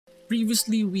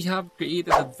Previously, we have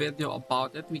created a video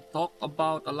about it. We talked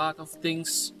about a lot of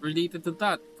things related to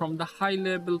that from the high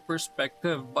level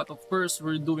perspective. But of course,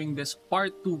 we're doing this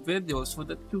part 2 video so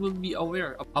that you will be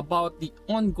aware about the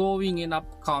ongoing and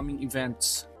upcoming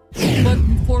events. But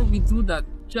before we do that,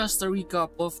 just a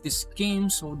recap of this game.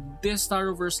 So this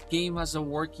Taroverse game has a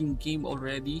working game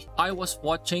already. I was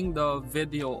watching the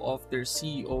video of their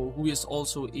CEO, who is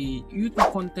also a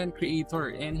YouTube content creator,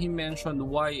 and he mentioned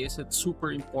why is it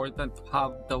super important to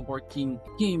have the working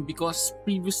game, because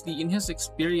previously in his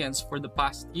experience for the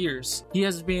past years, he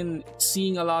has been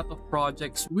seeing a lot of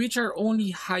projects which are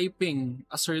only hyping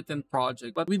a certain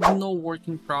project but with no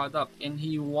working product, and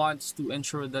he wants to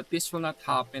ensure that this will not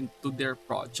happen to their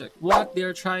project. What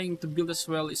they're trying to build as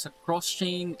well is a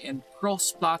cross-chain and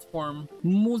cross-platform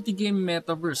multi-game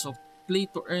metaverse of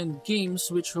play-to-earn games,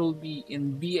 which will be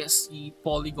in BSC,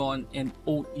 Polygon, and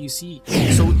OEC.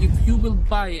 So if you will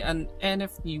buy an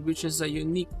NFT, which is a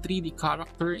unique 3D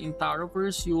character in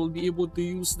Taroverse, you will be able to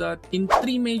use that in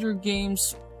 3 major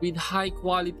games with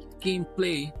high-quality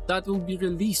gameplay that will be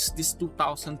released this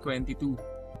 2022.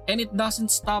 And it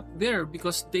doesn't stop there,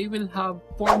 because they will have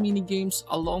 4 mini games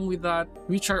along with that,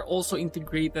 which are also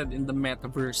integrated in the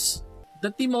metaverse. The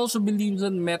team also believes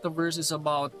that metaverse is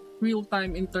about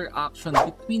real-time interaction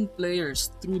between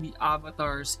players through the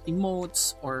avatars,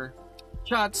 emotes, or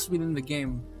chats within the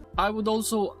game. I would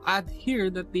also add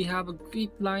here that they have a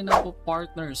great lineup of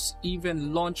partners,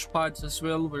 even launch pads as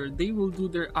well, where they will do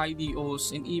their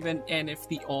IDOs and even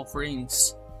NFT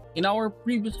offerings. In our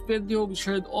previous video, we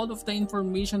shared all of the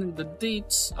information and the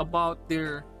dates about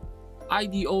their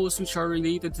IDOs, which are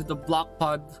related to the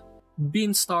Blockpod,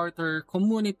 Beanstarter,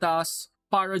 Comunitas,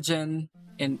 Paragen,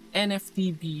 and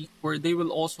NFTB, where they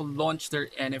will also launch their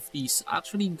NFTs.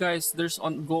 Actually guys, there's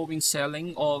ongoing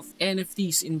selling of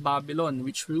NFTs in Babylon,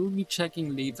 which we will be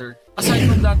checking later. Aside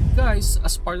from that guys,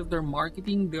 as part of their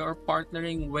marketing, they are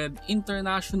partnering with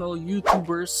international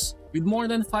YouTubers with more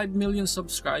than 5 million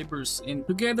subscribers, and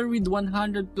together with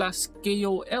 100 plus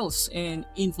KOLs and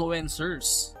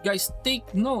influencers. Guys,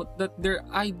 take note that their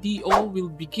IDO will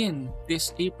begin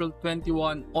this April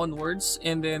 21 onwards,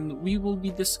 and then we will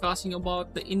be discussing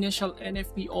about the initial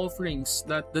NFT offerings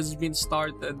that has been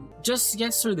started just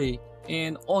yesterday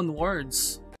and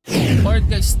onwards. Alright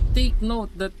guys, take note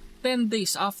that 10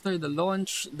 days after the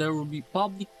launch, there will be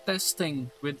public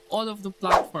testing with all of the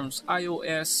platforms,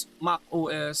 iOS,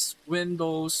 macOS,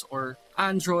 Windows, or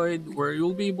Android, where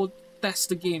you'll be able to test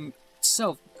the game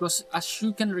itself. Because as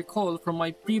you can recall from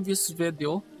my previous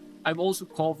video, I've also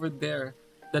covered there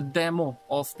the demo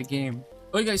of the game.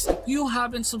 Okay guys, if you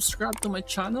haven't subscribed to my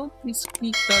channel, please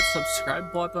click that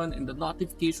subscribe button and the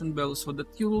notification bell so that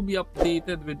you will be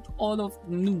updated with all of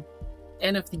the new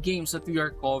NFT games that we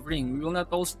are covering. We will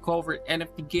not also cover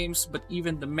NFT games, but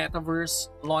even the Metaverse,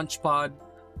 Launchpad,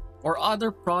 or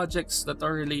other projects that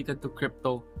are related to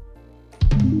crypto.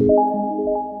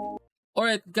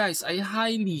 Alright guys, I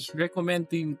highly recommend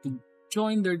you to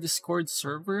join their Discord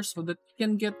server so that you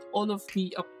can get all of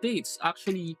the updates.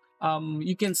 Actually,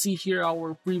 you can see here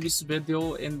our previous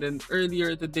video, and then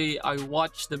earlier today I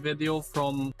watched the video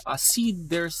from Seed,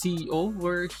 their CEO,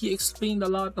 where he explained a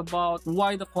lot about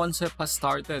why the concept has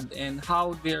started and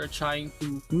how they're trying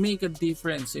to make a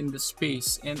difference in the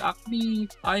space. And actually,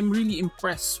 I'm really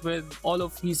impressed with all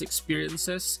of his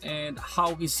experiences and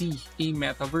how he sees a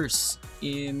metaverse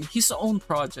in his own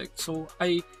project. So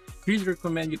I really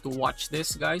recommend you to watch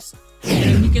this guys.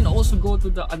 And you can also go to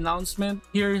the announcement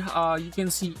here. You can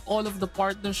see all of the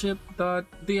partnership that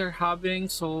they are having.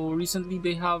 So recently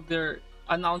they have their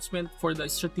announcement for the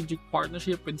strategic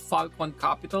partnership with Falcon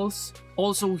Capitals.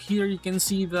 Also here you can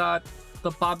see that the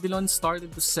Babylon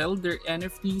started to sell their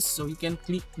NFTs, so you can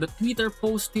click the Twitter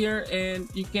post here and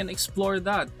you can explore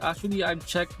that. Actually, I've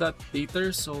checked that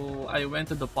later, so I went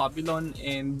to the Babylon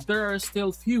and there are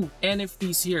still few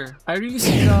NFTs here. I really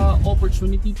see the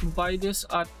opportunity to buy this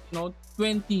at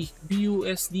 20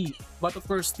 BUSD, but of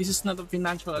course this is not a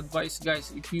financial advice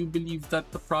guys. If you believe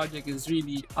that the project is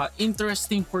really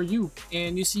interesting for you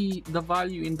and you see the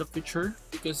value in the future,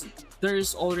 because there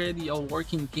is already a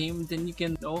working game, then you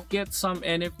can get some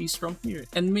NFTs from here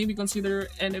and maybe consider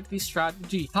NFT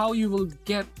strategy, how you will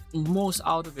get most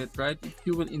out of it, right? If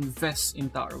you will invest in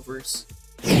Taroverse.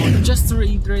 So just to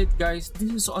reiterate guys,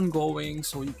 this is ongoing,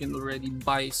 so you can already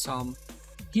buy some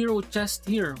hero chest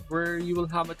here where you will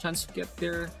have a chance to get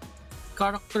their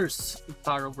characters in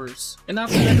Taroverse. And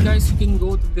after that guys, you can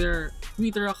go to their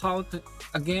Twitter account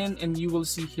again and you will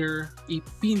see here a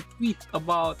pinned tweet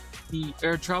about the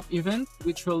airdrop event,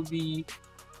 which will be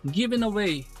given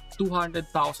away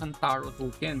 200,000 taro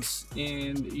tokens.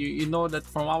 And you know that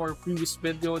from our previous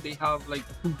video, they have like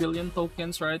 2 billion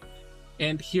tokens, right?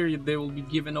 And here they will be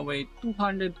giving away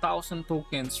 200,000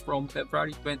 tokens from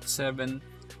February 27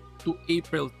 to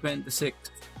April 26th.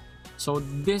 So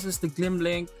this is the Glim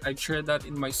link. I've shared that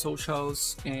in my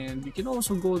socials, and you can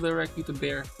also go directly to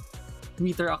their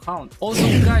Twitter account. Also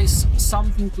guys,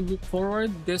 something to look forward.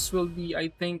 This will be, I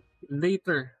think,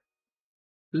 later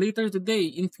today,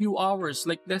 in few hours,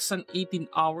 like less than 18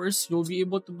 hours, you'll be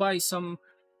able to buy some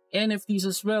NFTs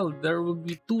as well. There will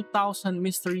be 2,000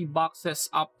 mystery boxes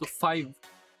up to 5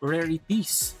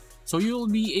 rarities. So you'll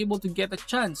be able to get a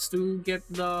chance to get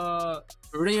the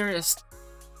rarest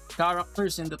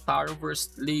characters in the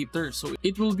Taroverse later. So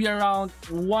it will be around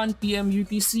 1 p.m.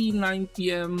 UTC, 9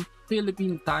 p.m.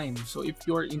 Philippine time. So if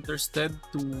you're interested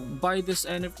to buy these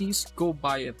NFTs, go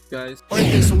buy it, guys.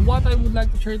 Okay, so what I would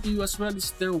like to share to you as well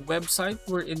is their website,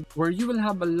 where you will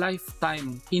have a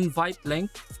lifetime invite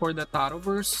link for the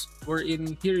Taroverse.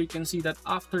 Wherein here you can see that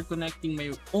after connecting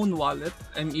my own wallet,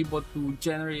 I'm able to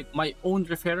generate my own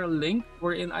referral link,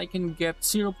 wherein I can get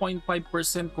 0.5%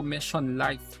 commission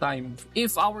lifetime.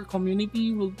 If our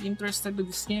community will be interested in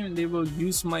this game, and they will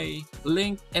use my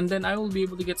link, and then I will be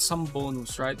able to get some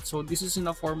bonus, right? So this is in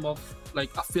a form of like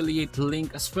affiliate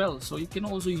link as well. So you can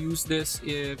also use this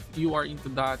if you are into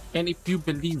that and if you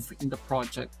believe in the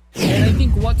project. And I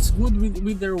think what's good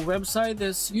with their website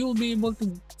is you'll be able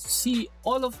to see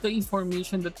all of the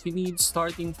information that you need,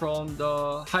 starting from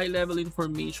the high-level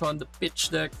information, the pitch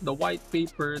deck, the white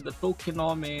paper, the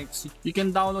tokenomics. You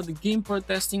can download the game for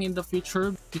testing in the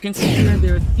future. You can see here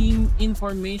their team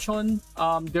information.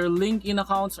 Their LinkedIn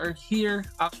accounts are here.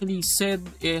 Actually, Sid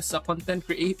is a content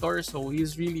creator, so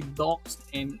he's really doxed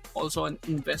and also an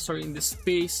investor in this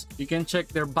space. You can check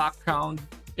their background,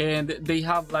 and they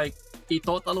have like a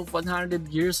total of 100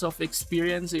 years of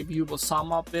experience if you will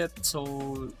sum up it.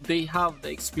 So they have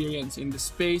the experience in the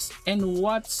space, and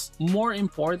what's more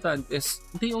important is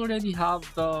they already have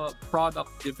the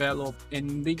product developed,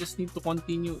 and they just need to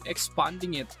continue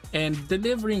expanding it and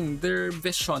delivering their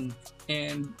vision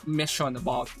and mission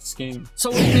about this game.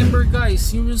 So remember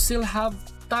guys, you will still have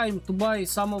time to buy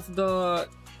some of the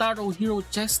Taro Hero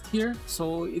chest here.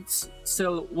 So it's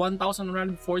still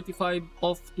 1,145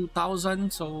 of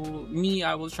 2,000. So me,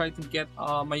 I will try to get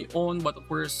my own, but of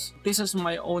course this is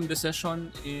my own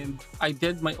decision and I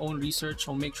did my own research.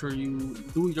 So make sure you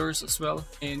do yours as well,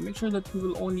 and make sure that you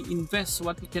will only invest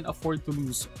what you can afford to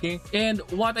lose. Okay, and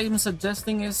what I'm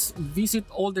suggesting is visit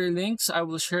all their links. I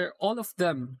will share all of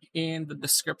them in the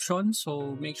description,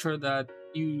 so make sure that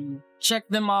you check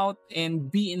them out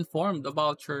and be informed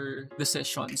about your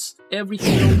decisions. Every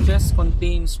hero chest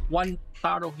contains one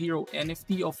Taro Hero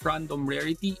NFT of random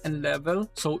rarity and level.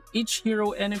 So each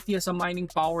hero NFT has a mining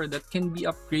power that can be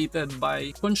upgraded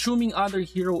by consuming other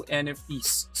hero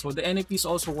NFTs. So the NFTs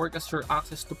also work as your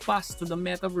access to pass to the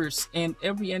metaverse, and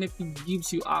every NFT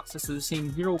gives you access to the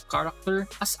same hero character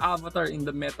as avatar in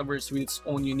the metaverse with its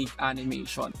own unique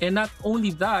animation. And not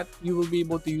only that, you will be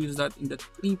able to use that in the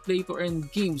 3 play to earn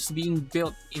games being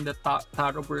built in the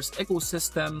Taroverse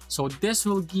ecosystem. So this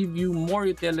will give you more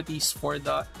utilities for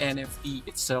the NFT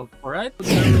itself. Alright,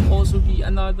 there will also be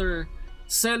another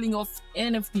selling of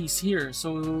NFTs here.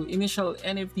 So initial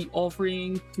NFT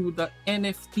offering to the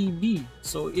NFTB.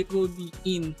 So it will be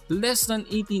in less than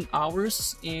 18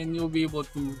 hours, and you'll be able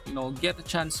to, get a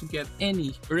chance to get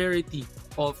any rarity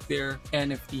of their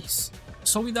NFTs.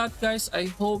 So with that guys, I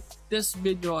hope this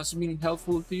video has been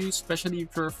helpful to you, especially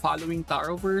if you're following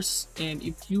Taroverse. And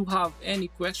if you have any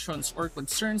questions or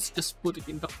concerns, just put it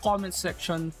in the comment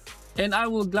section and I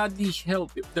will gladly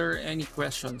help if there are any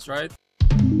questions, right?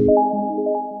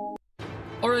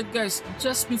 Alright guys,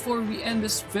 just before we end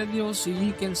this video, so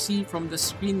you can see from the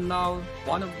screen now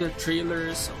one of the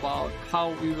trailers about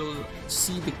how we will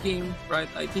see the game, right?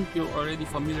 I think you're already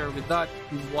familiar with that.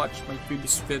 You watched my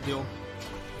previous video.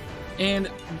 And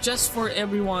just for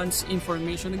everyone's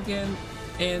information again,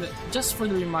 and just for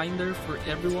the reminder for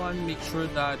everyone, make sure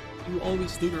that you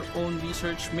always do your own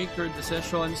research, make your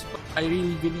decisions. I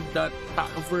really believe that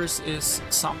Taroverse is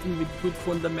something with good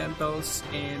fundamentals,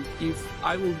 and if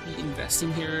I will be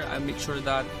investing here, I make sure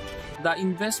that the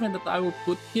investment that I will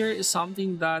put here is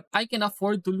something that I can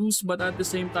afford to lose, but at the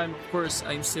same time, of course,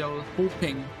 I'm still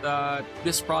hoping that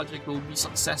this project will be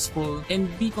successful and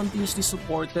be continuously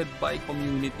supported by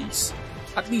communities.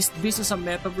 At least this is a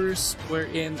metaverse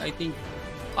wherein I think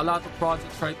a lot of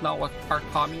projects right now are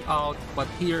coming out, but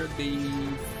here they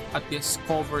at least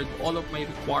covered all of my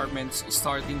requirements,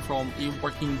 starting from a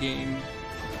working game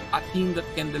a team that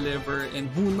can deliver, and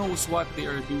who knows what they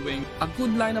are doing. A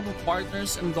good lineup of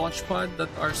partners and Launchpad that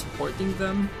are supporting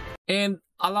them, and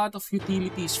a lot of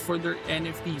utilities for their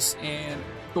NFTs and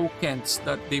tokens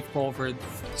that they've covered.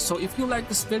 So if you like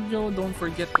this video, don't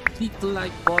forget to click the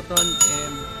like button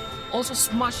and also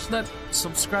smash that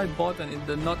subscribe button and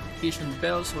the notification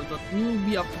bell so that you'll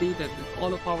be updated with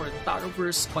all of our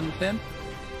Taroverse content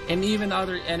and even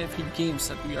other NFT games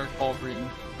that we are covering.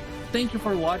 Thank you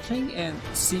for watching and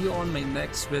see you on my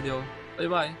next video. Bye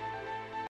bye.